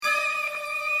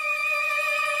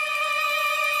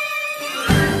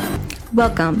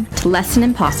Welcome to Lesson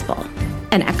Impossible,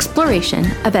 an exploration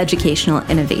of educational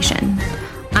innovation.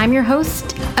 I'm your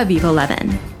host, Aviva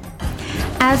Levin.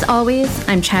 As always,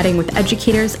 I'm chatting with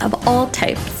educators of all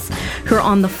types who are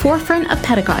on the forefront of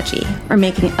pedagogy or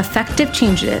making effective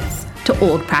changes to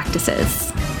old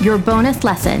practices. Your bonus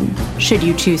lesson, should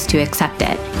you choose to accept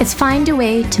it, is find a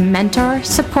way to mentor,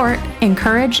 support,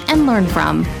 encourage, and learn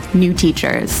from new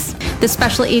teachers. The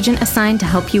special agent assigned to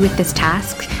help you with this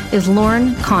task is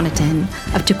Lauren Connaughton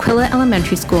of Tukwila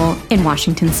Elementary School in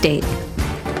Washington State.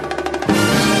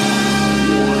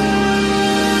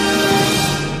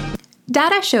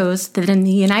 Data shows that in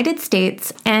the United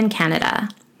States and Canada,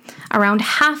 around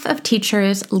half of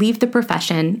teachers leave the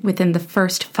profession within the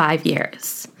first 5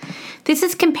 years. This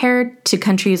is compared to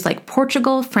countries like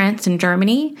Portugal, France, and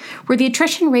Germany, where the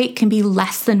attrition rate can be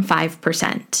less than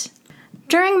 5%.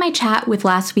 During my chat with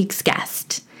last week's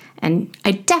guest, and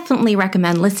I definitely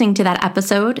recommend listening to that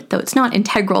episode, though it's not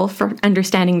integral for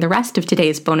understanding the rest of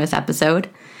today's bonus episode,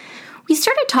 we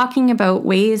started talking about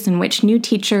ways in which new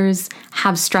teachers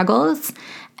have struggles,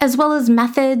 as well as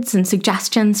methods and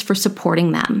suggestions for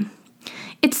supporting them.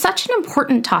 It's such an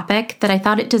important topic that I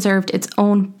thought it deserved its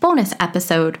own bonus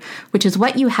episode, which is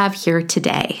what you have here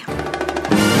today.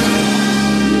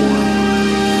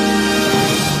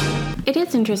 It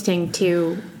is interesting,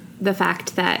 too, the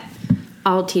fact that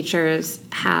all teachers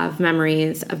have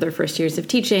memories of their first years of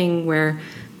teaching where,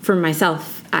 for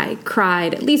myself, I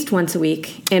cried at least once a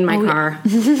week in my car.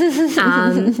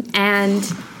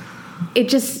 And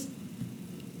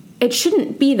it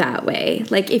shouldn't be that way.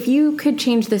 Like, if you could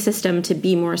change the system to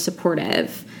be more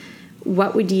supportive,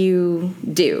 what would you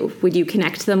do? Would you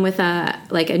connect them with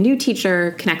a new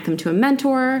teacher, connect them to a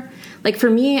mentor? Like, for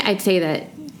me, I'd say that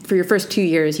for your first 2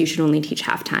 years, you should only teach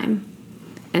half time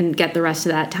and get the rest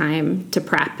of that time to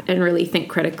prep and really think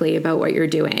critically about what you're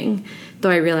doing. Though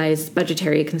I realize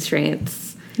budgetary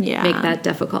constraints make that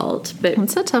difficult. But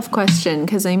it's a tough question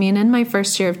because, in my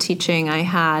first year of teaching, I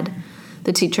had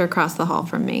the teacher across the hall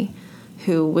from me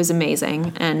who was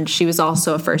amazing. And she was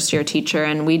also a first-year teacher,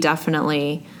 and we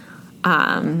definitely,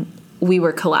 we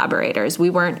were collaborators. We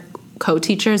weren't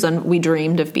co-teachers, and we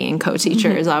dreamed of being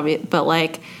co-teachers,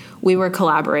 but we were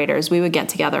collaborators. We would get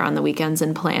together on the weekends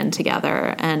and plan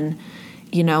together. And,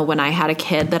 when I had a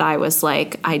kid that I was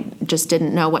like, I just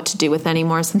didn't know what to do with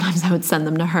anymore, sometimes I would send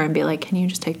them to her and be like, can you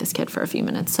just take this kid for a few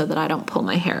minutes so that I don't pull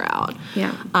my hair out?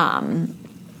 Yeah.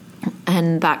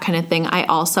 And that kind of thing. I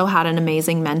also had an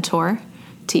amazing mentor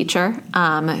teacher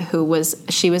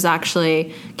she was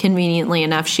actually, conveniently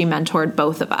enough, she mentored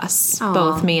both of us. Aww.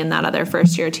 Both me and that other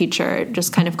first-year teacher.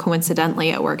 Just kind of coincidentally,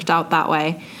 it worked out that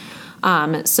way.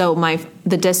 So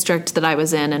the district that I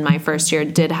was in my first year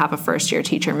did have a first-year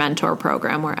teacher mentor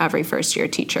program where every first-year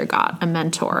teacher got a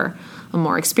mentor, a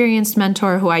more experienced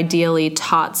mentor who ideally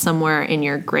taught somewhere in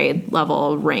your grade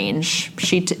level range.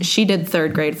 She did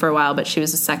third grade for a while, but she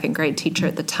was a second grade teacher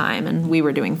at the time, and we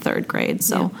were doing third grade.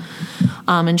 So,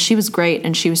 and she was great,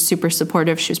 and she was super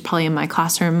supportive. She was probably in my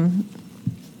classroom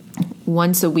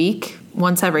once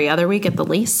every other week at the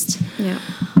least. Yeah.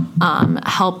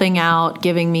 Helping out,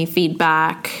 giving me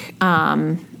feedback,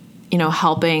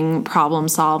 helping problem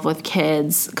solve with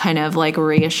kids, kind of like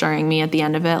reassuring me at the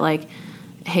end of it, like,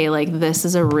 hey, like, this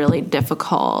is a really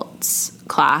difficult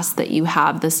class that you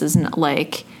have. This isn't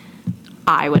like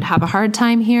I would have a hard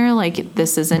time here. Like,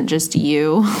 this isn't just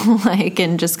you,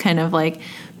 and just kind of like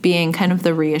being kind of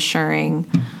the reassuring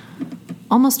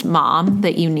almost mom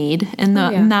that you need in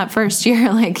that first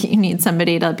year. Like, you need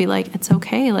somebody to be like, it's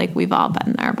okay. Like, we've all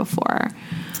been there before.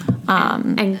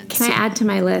 And can I add to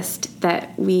my list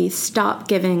that we stop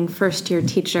giving first-year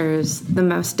teachers the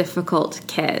most difficult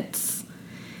kids?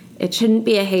 It shouldn't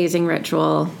be a hazing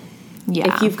ritual.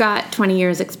 Yeah. If you've got 20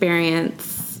 years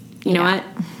experience, you know what?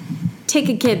 Take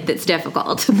a kid that's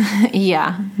difficult.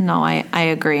 Yeah. No, I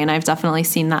agree. And I've definitely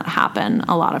seen that happen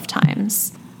a lot of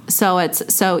times.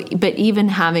 But even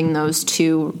having those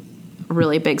two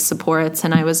really big supports,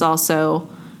 and I was also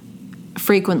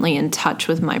frequently in touch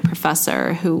with my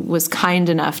professor who was kind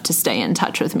enough to stay in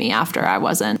touch with me after I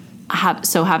wasn't.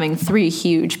 So having 3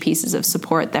 huge pieces of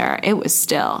support there, it was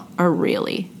still a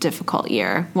really difficult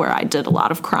year where I did a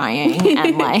lot of crying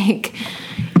and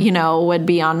would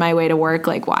be on my way to work.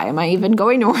 Like, why am I even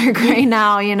going to work right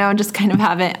now? Just kind of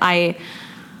have it. I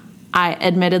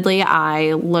admittedly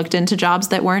looked into jobs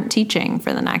that weren't teaching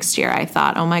for the next year. I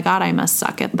thought, oh my God, I must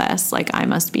suck at this. Like, I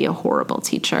must be a horrible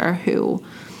teacher who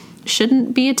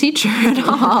shouldn't be a teacher at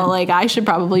all. Like, I should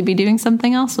probably be doing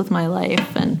something else with my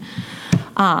life. And,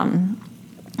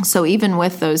 so even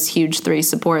with those huge 3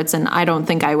 supports, and I don't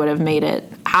think I would have made it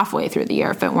halfway through the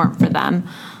year if it weren't for them,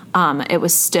 it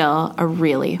was still a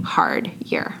really hard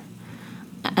year.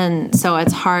 And so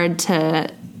it's hard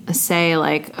to say,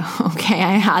 like, okay,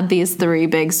 I had these 3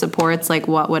 big supports, like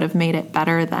what would have made it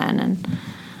better then? And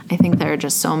I think there are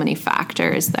just so many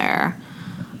factors there.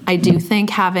 I do think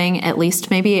having at least,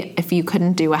 maybe if you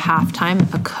couldn't do a half-time,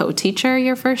 a co-teacher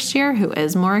your first year who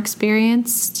is more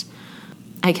experienced.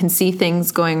 I can see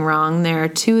things going wrong there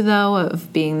too, though,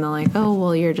 of being the like, oh,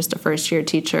 well, you're just a first-year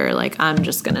teacher. Like, I'm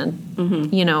just going to,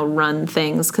 run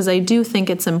things. Because I do think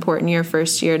it's important your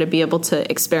first year to be able to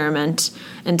experiment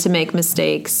and to make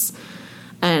mistakes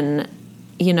and,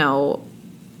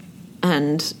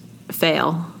 and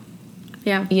fail.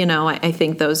 Yeah. I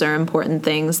think those are important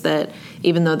things that,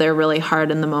 even though they're really hard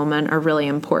in the moment, are really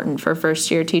important for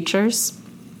first-year teachers.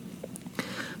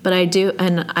 But I do,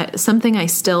 and something I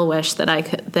still wish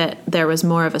that there was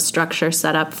more of a structure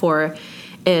set up for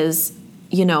is,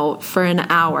 for an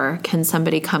hour, can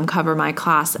somebody come cover my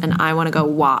class, and I want to go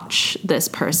watch this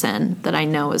person that I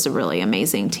know is a really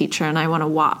amazing teacher, and I want to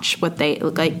watch what they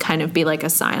like, kind of be like a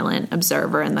silent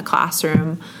observer in the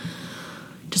classroom,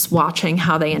 just watching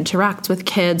how they interact with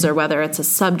kids, or whether it's a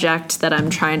subject that I'm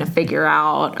trying to figure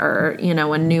out, or,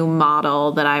 a new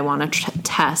model that I want to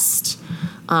test.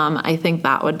 I think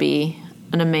that would be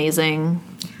an amazing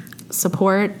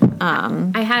support.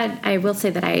 I will say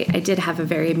that I did have a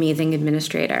very amazing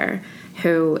administrator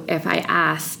who, if I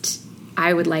asked,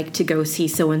 I would like to go see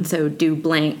so-and-so do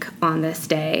blank on this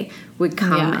day, would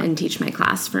come and teach my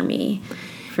class for me.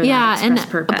 For that express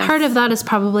purpose. A part of that is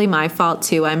probably my fault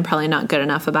too. I'm probably not good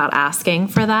enough about asking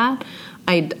for that.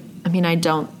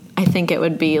 I think it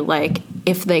would be like,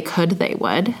 if they could, they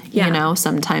would.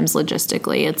 Sometimes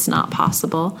logistically it's not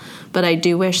possible. But I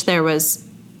do wish there was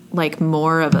like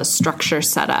more of a structure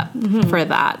set up for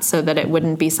that, so that it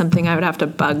wouldn't be something I would have to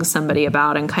bug somebody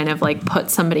about and kind of like put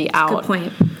somebody out. Good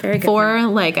point. Very good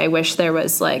point. Like, I wish there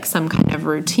was like some kind of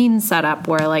routine set up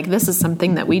where like, this is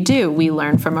something that we do. We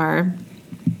learn from our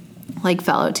like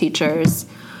fellow teachers.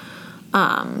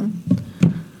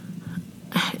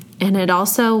 And it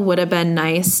also would have been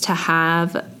nice to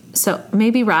have, so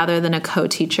maybe rather than a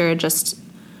co-teacher, I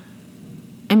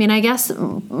guess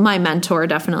my mentor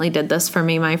definitely did this for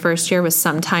me my first year, was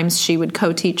sometimes she would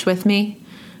co-teach with me,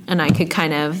 and I could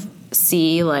kind of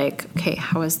see like, okay,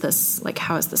 how is this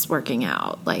working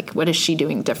out? Like, what is she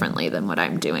doing differently than what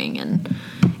I'm doing? And,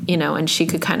 and she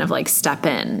could kind of like step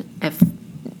in if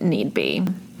need be.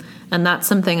 And that's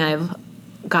something I've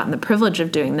gotten the privilege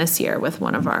of doing this year with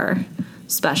one of our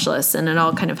specialists, and it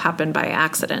all kind of happened by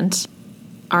accident.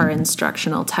 Our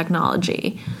instructional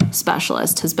technology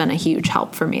specialist has been a huge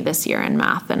help for me this year in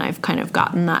math, and I've kind of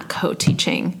gotten that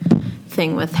co-teaching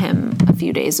thing with him a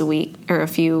few days a week, or a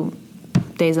few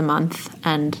days a month,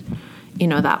 and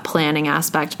that planning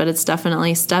aspect. But it's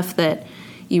definitely stuff that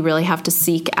you really have to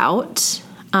seek out,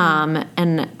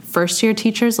 and first year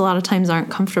teachers a lot of times aren't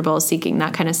comfortable seeking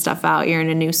that kind of stuff out. You're in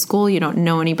a new school, you don't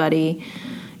know anybody,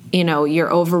 you're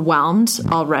overwhelmed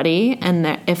already,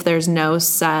 and if there's no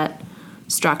set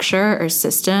structure or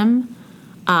system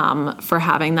for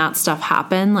having that stuff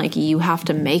happen, like, you have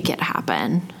to make it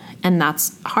happen. And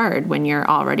that's hard when you're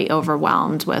already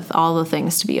overwhelmed with all the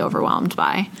things to be overwhelmed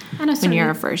by when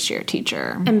you're a first year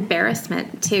teacher.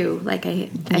 Embarrassment too. Like, I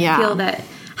feel that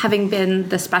having been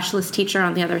the specialist teacher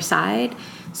on the other side,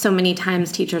 so many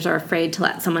times teachers are afraid to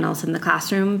let someone else in the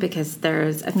classroom because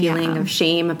there's a feeling of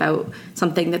shame about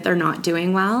something that they're not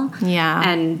doing well. Yeah.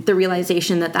 And the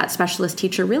realization that specialist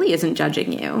teacher really isn't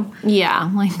judging you. Yeah.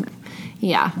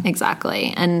 Yeah,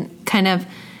 exactly. And kind of,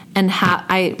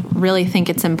 I really think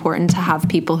it's important to have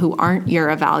people who aren't your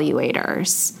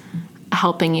evaluators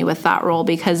helping you with that role,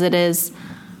 because it is,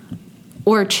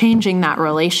 or changing that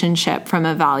relationship from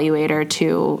evaluator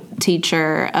to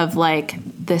teacher of like,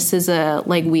 this is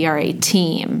we are a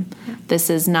team. This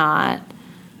is not,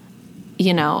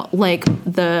 like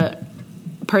the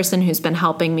person who's been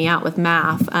helping me out with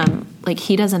math,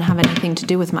 he doesn't have anything to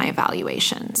do with my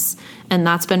evaluations. And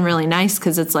that's been really nice,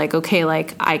 because it's like, okay,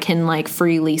 like, I can like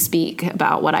freely speak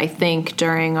about what I think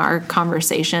during our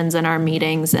conversations and our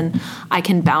meetings, and I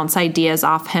can bounce ideas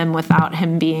off him without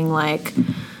him being like,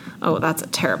 oh, that's a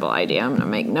terrible idea, I'm going to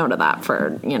make note of that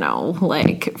for,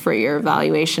 for your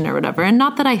evaluation or whatever. And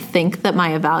not that I think that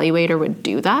my evaluator would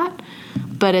do that,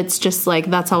 but it's just like,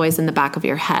 that's always in the back of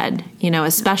your head,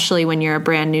 especially when you're a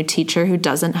brand new teacher who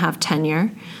doesn't have tenure,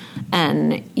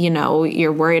 and,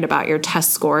 you're worried about your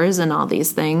test scores and all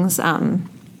these things.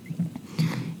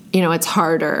 It's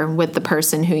harder with the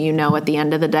person who, at the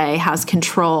end of the day has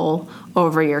control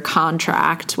over your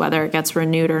contract, whether it gets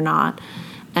renewed or not,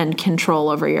 and control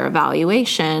over your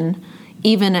evaluation,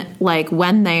 even like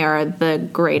when they are the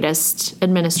greatest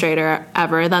administrator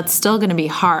ever, that's still going to be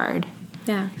hard.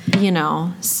 Yeah.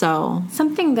 So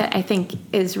something that I think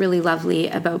is really lovely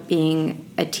about being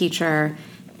a teacher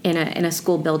in a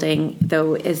school building,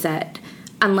 though, is that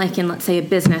unlike in, let's say, a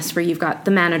business where you've got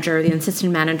the manager, the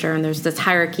assistant manager, and there's this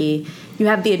hierarchy, you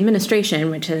have the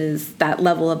administration, which is that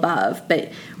level above,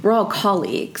 but we're all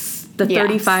colleagues. The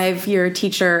 35-year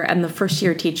teacher and the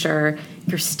first-year teacher,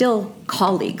 you're still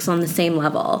colleagues on the same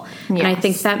level. Yes. And I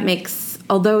think that makes,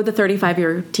 although the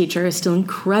 35-year teacher is still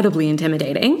incredibly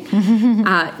intimidating,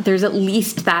 there's at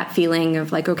least that feeling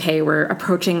of like, okay, we're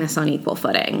approaching this on equal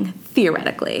footing,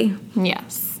 theoretically.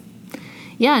 Yes.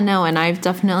 Yeah, no, and I've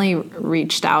definitely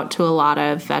reached out to a lot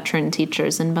of veteran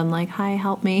teachers and been like, hi,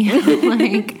 help me.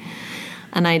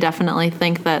 And I definitely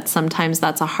think that sometimes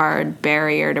that's a hard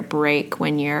barrier to break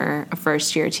when you're a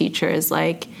first-year teacher, is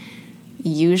like,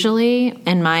 usually,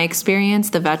 in my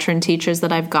experience, the veteran teachers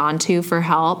that I've gone to for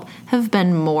help have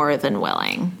been more than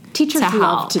willing. Teachers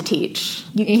love to teach.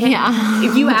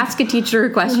 If you ask a teacher a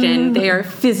question, they are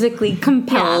physically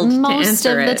compelled to answer it. Most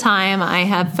of the time, I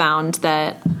have found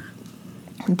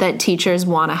that teachers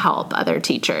want to help other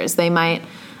teachers. They might,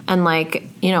 and like,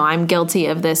 I'm guilty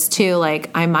of this too. Like,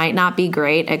 I might not be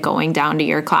great at going down to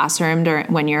your classroom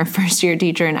when you're a first-year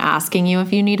teacher and asking you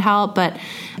if you need help, but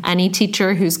any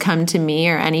teacher who's come to me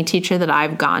or any teacher that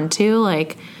I've gone to,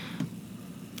 like,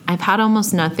 I've had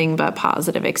almost nothing but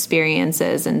positive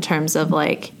experiences in terms of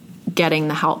like getting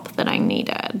the help that I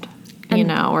needed.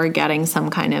 Or getting some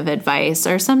kind of advice,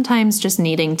 or sometimes just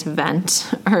needing to vent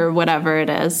or whatever it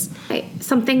is.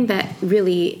 Something that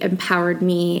really empowered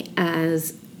me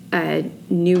as a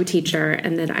new teacher,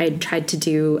 and that I tried to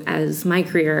do as my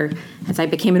career as I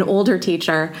became an older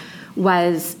teacher,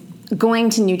 was going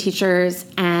to new teachers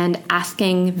and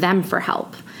asking them for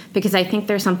help. Because I think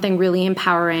there's something really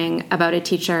empowering about a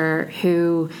teacher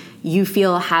who you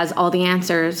feel has all the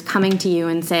answers coming to you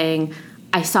and saying,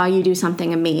 I saw you do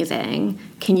something amazing.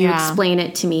 Can you explain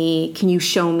it to me? Can you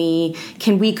show me?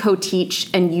 Can we co-teach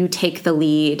and you take the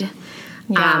lead?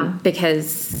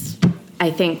 Because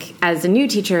I think as a new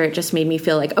teacher, it just made me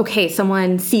feel like, okay,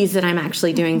 someone sees that I'm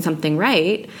actually doing something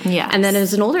right. Yes. And then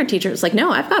as an older teacher, it's like,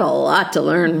 no, I've got a lot to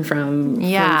learn from some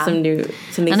of these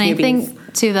newbies. And I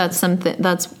think, too,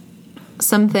 that's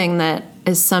something that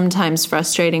is sometimes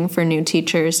frustrating for new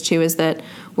teachers, too, is that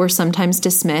we're sometimes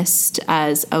dismissed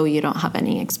as, oh, you don't have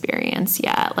any experience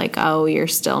yet. Like, oh, you're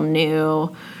still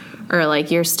new, or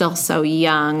like, you're still so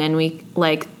young. And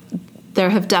there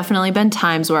have definitely been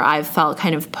times where I've felt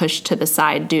kind of pushed to the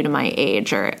side due to my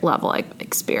age or level of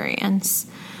experience.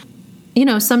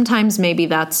 Sometimes maybe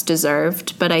that's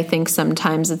deserved, but I think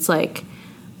sometimes it's like,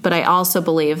 but I also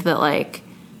believe that like,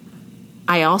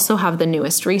 I also have the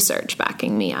newest research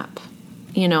backing me up.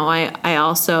 I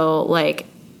also like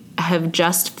have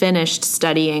just finished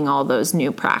studying all those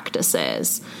new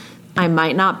practices. I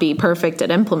might not be perfect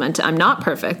at implementing. I'm not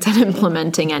perfect at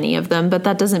implementing any of them, but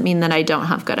that doesn't mean that I don't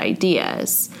have good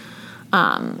ideas.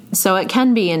 So it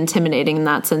can be intimidating in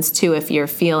that sense too, if you're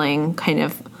feeling kind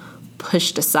of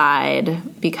pushed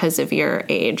aside because of your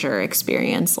age or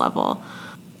experience level.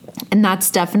 And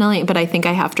that's definitely, but I think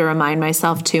I have to remind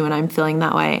myself too, when I'm feeling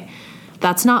that way,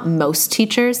 that's not most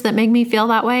teachers that make me feel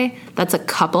that way. That's a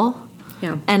couple.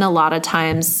 Yeah. And a lot of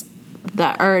times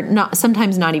that are not,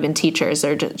 sometimes not even teachers,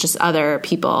 or just other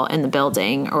people in the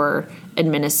building, or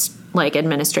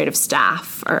administrative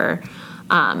staff, or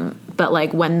but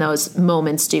like when those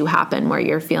moments do happen where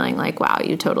you're feeling like, wow,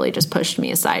 you totally just pushed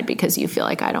me aside because you feel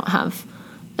like I don't have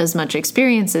as much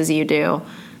experience as you do.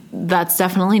 That's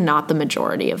definitely not the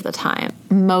majority of the time.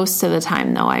 Most of the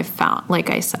time, though, I've found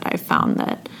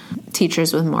that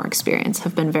teachers with more experience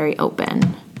have been very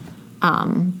open,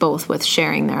 both with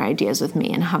sharing their ideas with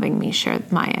me and having me share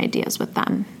my ideas with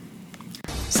them.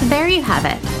 So there you have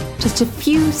it. Just a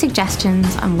few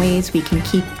suggestions on ways we can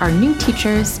keep our new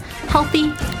teachers healthy,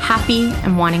 happy,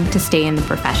 and wanting to stay in the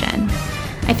profession.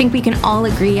 I think we can all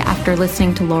agree after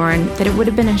listening to Lauren that it would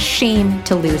have been a shame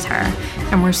to lose her,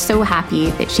 and we're so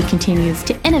happy that she continues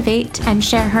to innovate and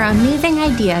share her amazing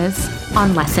ideas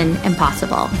on Lesson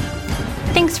Impossible.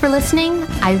 Thanks for listening.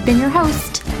 I've been your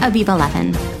host, Aviva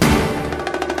Levin.